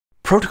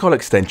Protocol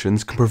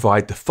extensions can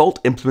provide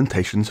default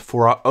implementations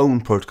for our own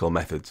protocol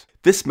methods.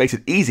 This makes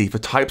it easy for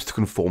types to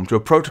conform to a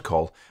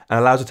protocol and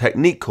allows a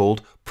technique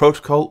called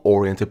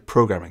protocol-oriented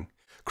programming,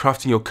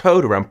 crafting your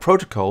code around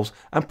protocols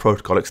and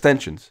protocol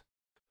extensions.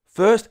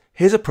 First,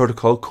 here's a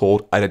protocol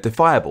called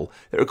identifiable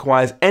that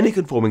requires any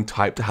conforming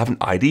type to have an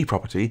ID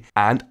property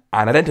and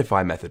an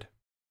identify method.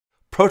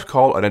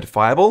 Protocol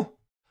identifiable,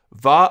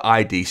 var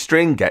ID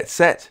string get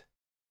set,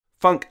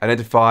 func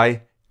identify,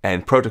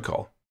 end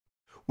protocol.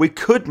 We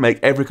could make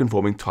every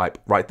conforming type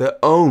write their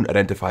own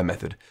identify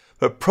method,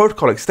 but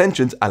protocol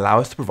extensions allow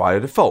us to provide a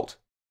default.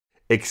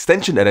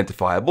 Extension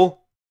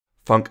identifiable,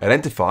 func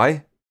identify,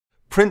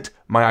 print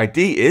my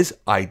ID is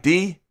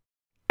ID,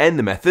 end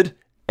the method,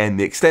 end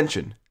the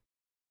extension.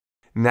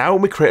 Now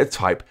when we create a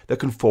type that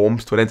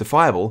conforms to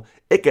identifiable,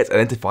 it gets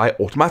identify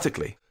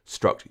automatically.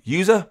 Struct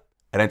user,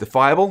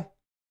 identifiable,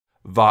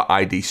 var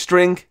ID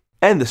string,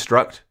 end the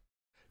struct,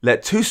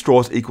 let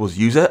toStraws equals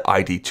user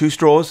ID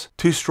toStraws,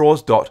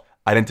 toStraws dot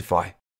identify.